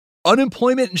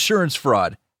Unemployment insurance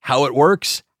fraud, how it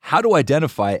works, how to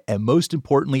identify it, and most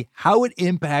importantly, how it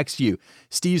impacts you.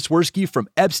 Steve Swirsky from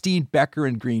Epstein, Becker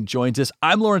 & Green joins us.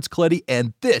 I'm Lawrence Coletti,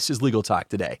 and this is Legal Talk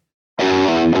Today.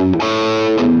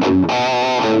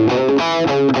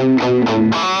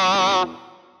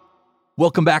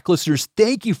 Welcome back, listeners.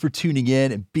 Thank you for tuning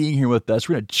in and being here with us.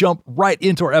 We're going to jump right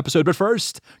into our episode. But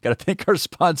first, got to thank our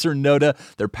sponsor, Nota.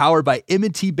 They're powered by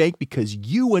M&T Bank because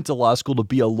you went to law school to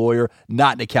be a lawyer,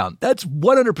 not an accountant. That's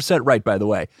 100% right, by the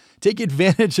way. Take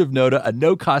advantage of Nota, a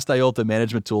no-cost IOLTA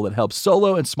management tool that helps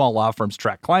solo and small law firms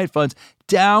track client funds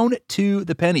down to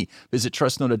the penny. Visit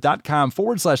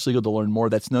trustnota.com/legal to learn more.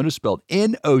 That's Nota spelled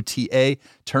N-O-T-A.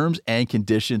 Terms and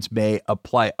conditions may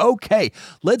apply. Okay,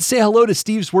 let's say hello to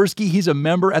Steve Swirsky. He's a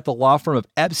member at the law firm of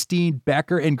Epstein,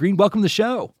 Becker & Green. Welcome to the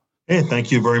show. Hey,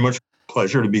 thank you very much.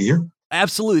 Pleasure to be here.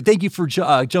 Absolutely. Thank you for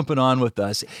jumping on with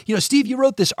us. You know, Steve, you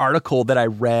wrote this article that I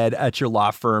read at your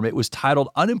law firm. It was titled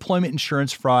Unemployment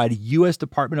Insurance Fraud, U.S.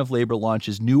 Department of Labor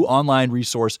Launches New Online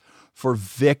Resource for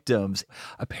Victims.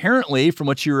 Apparently, from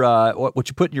what you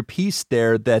put in your piece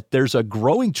there, that there's a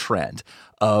growing trend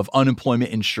of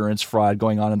unemployment insurance fraud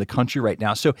going on in the country right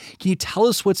now. So can you tell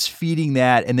us what's feeding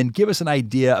that and then give us an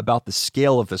idea about the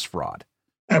scale of this fraud?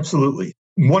 Absolutely.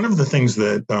 One of the things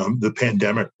that the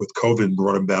pandemic with COVID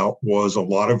brought about was a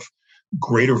lot of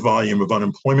greater volume of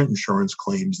unemployment insurance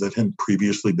claims that hadn't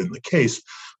previously been the case.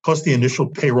 Plus, the initial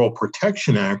Payroll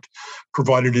Protection Act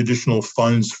provided additional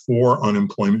funds for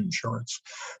unemployment insurance.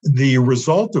 The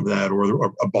result of that, or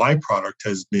a byproduct,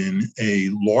 has been a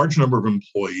large number of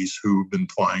employees who've been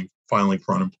filing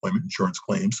for unemployment insurance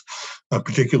claims,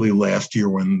 particularly last year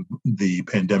when the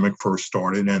pandemic first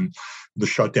started and the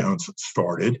shutdowns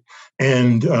started,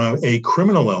 and a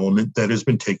criminal element that has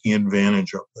been taking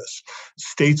advantage of this.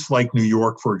 States like New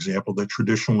York, for example, that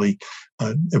traditionally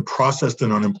processed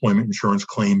an unemployment insurance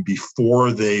claim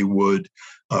before they would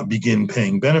begin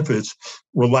paying benefits,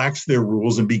 relaxed their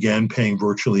rules and began paying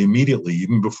virtually immediately,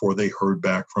 even before they heard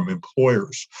back from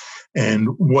employers. And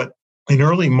in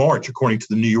early March, according to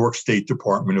the New York State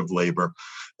Department of Labor,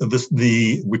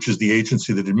 which is the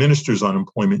agency that administers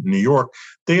unemployment in New York,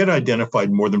 they had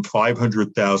identified more than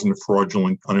 500,000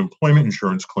 fraudulent unemployment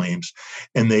insurance claims,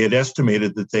 and they had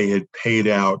estimated that they had paid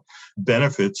out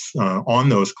benefits on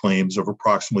those claims of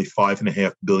approximately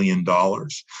 $5.5 billion.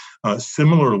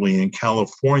 Similarly, in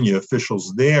California,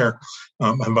 officials there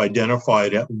have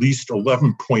identified at least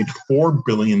 $11.4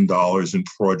 billion in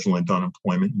fraudulent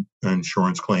unemployment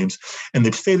insurance claims, and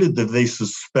they've stated that they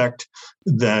suspect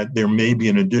that there may be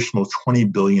an additional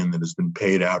 $20 billion that has been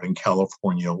paid out in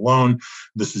California alone.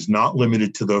 This is not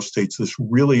limited to those states. This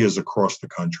really is across the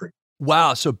country.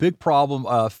 Wow. So big problem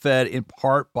fed in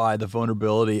part by the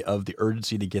vulnerability of the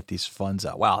urgency to get these funds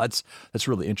out. Wow. That's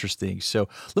really interesting. So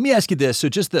let me ask you this. So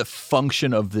just the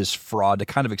function of this fraud to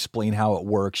kind of explain how it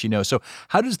works, so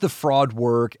how does the fraud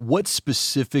work? What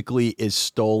specifically is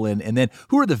stolen? And then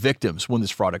who are the victims when this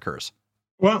fraud occurs?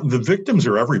 Well, the victims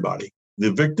are everybody.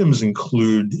 The victims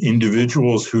include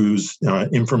individuals whose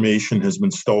information has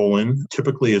been stolen.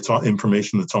 Typically, it's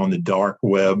information that's on the dark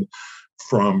web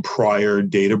from prior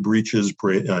data breaches,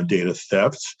 data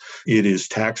thefts. It is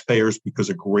taxpayers because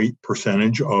a great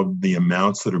percentage of the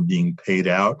amounts that are being paid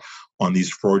out on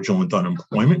these fraudulent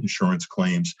unemployment insurance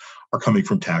claims are coming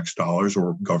from tax dollars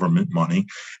or government money,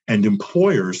 and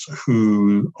employers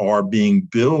who are being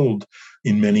billed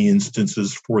in many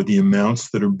instances for the amounts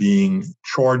that are being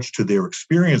charged to their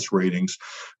experience ratings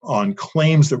on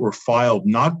claims that were filed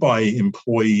not by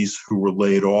employees who were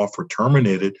laid off or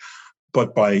terminated,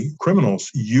 but by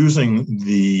criminals using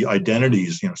the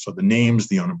identities, so the names,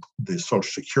 the social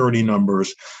security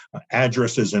numbers,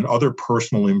 addresses, and other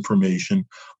personal information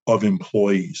of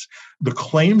employees. The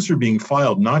claims are being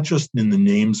filed not just in the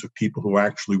names of people who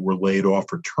actually were laid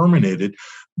off or terminated,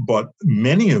 but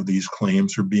many of these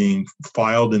claims are being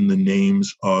filed in the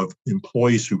names of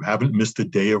employees who haven't missed a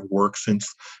day of work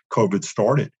since COVID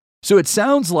started. So it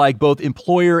sounds like both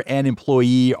employer and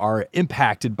employee are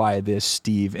impacted by this,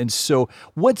 Steve. And so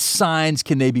what signs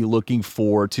can they be looking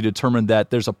for to determine that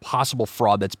there's a possible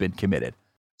fraud that's been committed?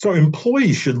 So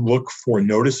employees should look for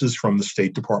notices from the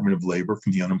State Department of Labor,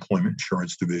 from the Unemployment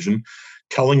Insurance Division,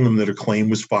 telling them that a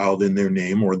claim was filed in their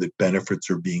name or that benefits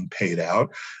are being paid out,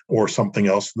 or something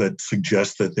else that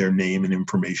suggests that their name and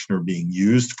information are being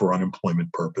used for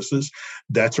unemployment purposes.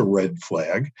 That's a red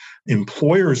flag.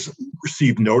 Employers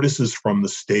receive notices from the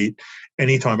state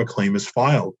anytime a claim is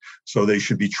filed. So they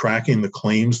should be tracking the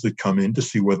claims that come in to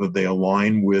see whether they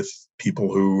align with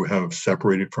people who have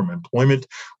separated from employment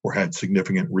or had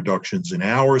significant reductions in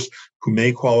hours who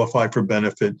may qualify for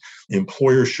benefit.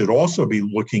 Employers should also be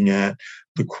looking at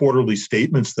the quarterly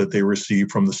statements that they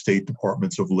receive from the state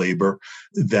departments of labor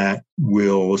that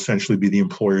will essentially be the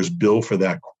employer's bill for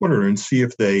that quarter and see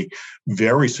if they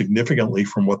vary significantly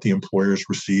from what the employers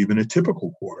receive in a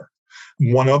typical quarter.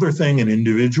 One other thing, an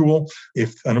individual,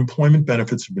 if unemployment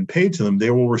benefits have been paid to them, they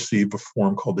will receive a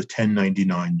form called the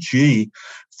 1099-G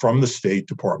from the State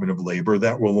Department of Labor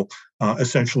that will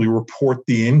essentially report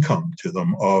the income to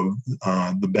them of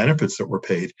the benefits that were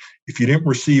paid. If you didn't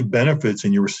receive benefits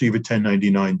and you receive a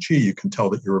 1099-G, you can tell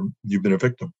that you've been a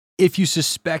victim. If you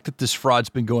suspect that this fraud's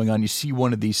been going on, you see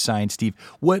one of these signs, Steve,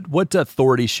 what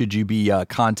authority should you be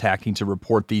contacting to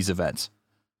report these events?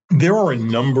 There are a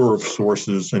number of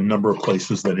sources and number of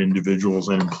places that individuals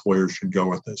and employers should go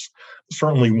with this.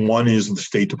 Certainly one is the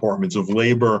state departments of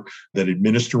labor that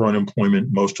administer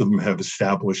unemployment. Most of them have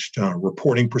established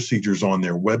reporting procedures on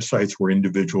their websites where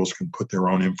individuals can put their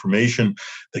own information.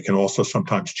 They can also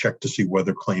sometimes check to see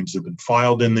whether claims have been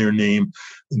filed in their name.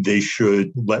 They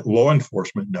should let law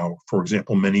enforcement know. For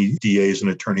example, many DAs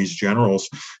and attorneys generals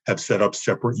have set up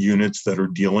separate units that are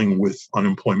dealing with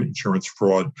unemployment insurance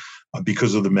fraud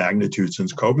because of the magnitude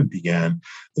since COVID began.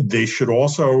 They should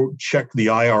also check the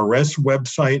IRS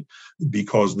website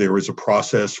because there is a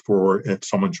process for if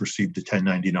someone's received a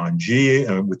 1099-G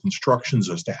with instructions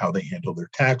as to how they handle their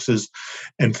taxes.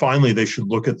 And finally, they should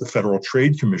look at the Federal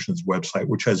Trade Commission's website,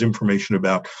 which has information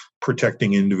about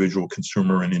protecting individual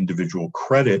consumer and individual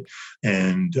credit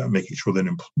and making sure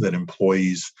that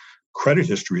employees' credit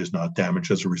history is not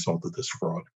damaged as a result of this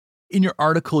fraud. In your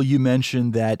article, you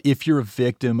mentioned that if you're a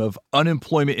victim of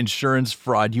unemployment insurance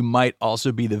fraud, you might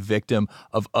also be the victim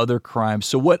of other crimes.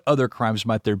 So what other crimes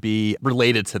might there be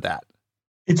related to that?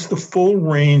 It's the full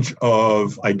range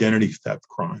of identity theft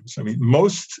crimes. I mean,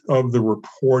 most of the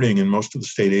reporting and most of the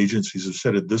state agencies have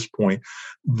said at this point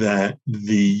that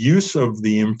the use of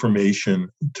the information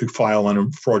to file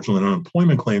fraudulent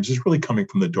unemployment claims is really coming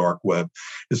from the dark web.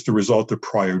 It's the result of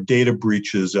prior data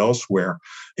breaches elsewhere.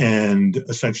 And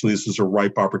essentially, this is a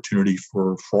ripe opportunity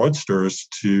for fraudsters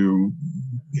to,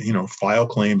 file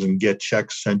claims and get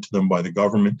checks sent to them by the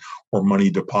government or money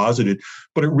deposited.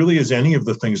 But it really is any of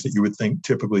the things that you would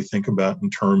typically think about in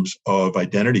terms of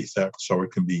identity theft. So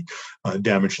it can be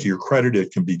damage to your credit.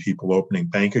 It can be people opening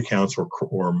bank accounts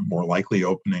or more likely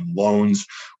opening loans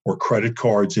or credit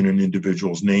cards in an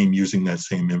individual's name using that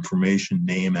same information,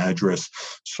 name, address,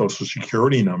 social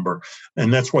security number.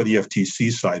 And that's why the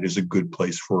FTC site is a good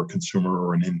place for a consumer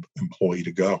or an employee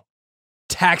to go.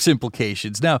 Tax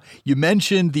implications. Now, you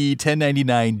mentioned the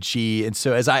 1099-G, and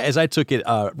so as I took it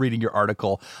reading your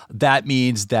article, that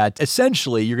means that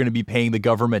essentially you're going to be paying the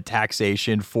government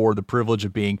taxation for the privilege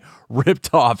of being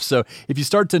ripped off. So if you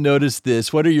start to notice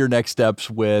this, what are your next steps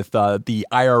with the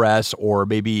IRS or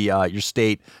maybe your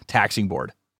state taxing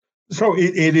board? So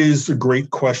it is a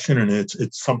great question, and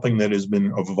it's something that has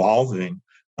been evolving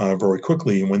very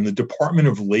quickly. When the Department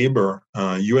of Labor,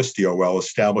 USDOL,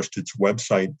 established its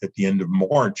website at the end of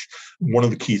March, one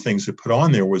of the key things it put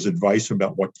on there was advice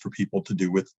about what for people to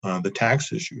do with the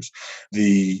tax issues.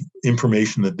 The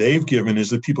information that they've given is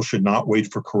that people should not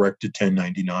wait for corrected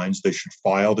 1099s. They should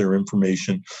file their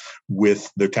information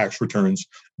with their tax returns,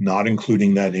 not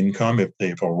including that income. If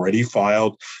they've already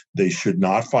filed, they should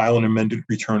not file an amended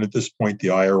return at this point. The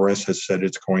IRS has said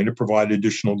it's going to provide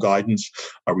additional guidance.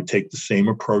 I would take the same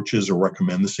approaches or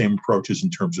recommend the same approaches in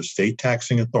terms of state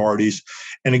taxing authorities.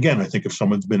 And again, I think if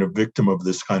someone's been a victim of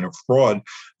this kind of fraud,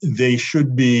 they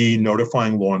should be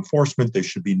notifying law enforcement. They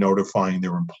should be notifying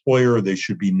their employer. They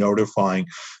should be notifying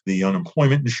the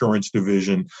unemployment insurance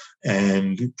division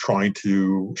and trying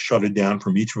to shut it down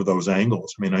from each of those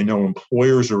angles. I mean, I know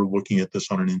employers are looking at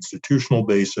this on an institutional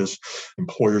basis.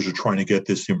 Employers are trying to get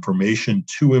this information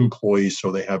to employees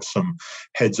so they have some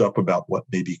heads up about what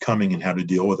may be coming and how to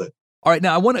deal with it. All right,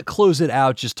 now I want to close it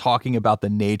out just talking about the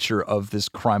nature of this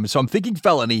crime. So I'm thinking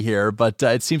felony here, but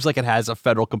it seems like it has a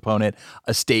federal component,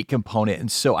 a state component.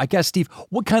 And so I guess, Steve,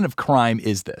 what kind of crime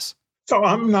is this? So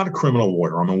I'm not a criminal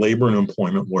lawyer. I'm a labor and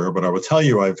employment lawyer, but I will tell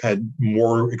you I've had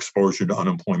more exposure to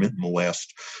unemployment in the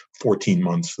last 14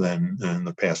 months than in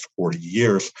the past 40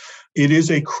 years. It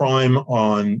is a crime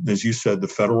on, as you said, the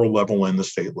federal level and the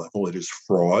state level. It is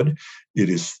fraud. It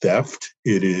is theft.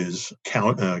 It is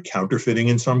counterfeiting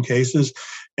in some cases.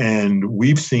 And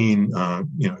we've seen,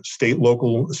 state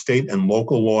and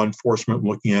local law enforcement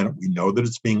looking at it. We know that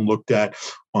it's being looked at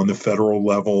on the federal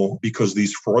level because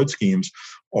these fraud schemes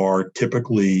are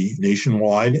typically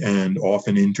nationwide and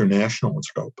often international in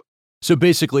scope. So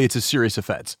basically, it's a serious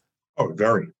offense. Oh,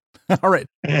 very. All right.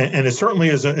 And it certainly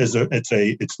it's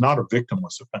not a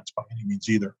victimless offense by any means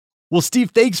either. Well,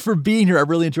 Steve, thanks for being here. I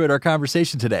really enjoyed our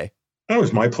conversation today. It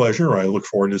was my pleasure. I look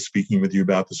forward to speaking with you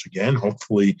about this again.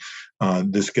 Hopefully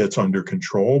this gets under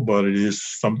control, but it is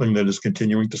something that is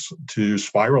continuing to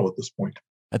spiral at this point.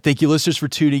 And thank you, listeners, for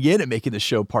tuning in and making the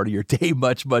show part of your day.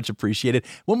 Much, much appreciated.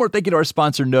 One more thank you to our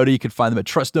sponsor, Nota. You can find them at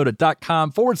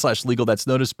trustnota.com/legal. That's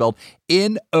Nota spelled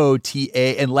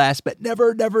N-O-T-A. And last but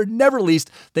never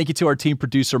least, thank you to our team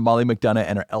producer, Molly McDonough,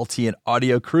 and our LTN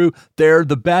audio crew. They're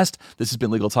the best. This has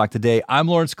been Legal Talk Today. I'm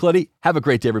Lawrence Coletti. Have a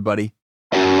great day, everybody.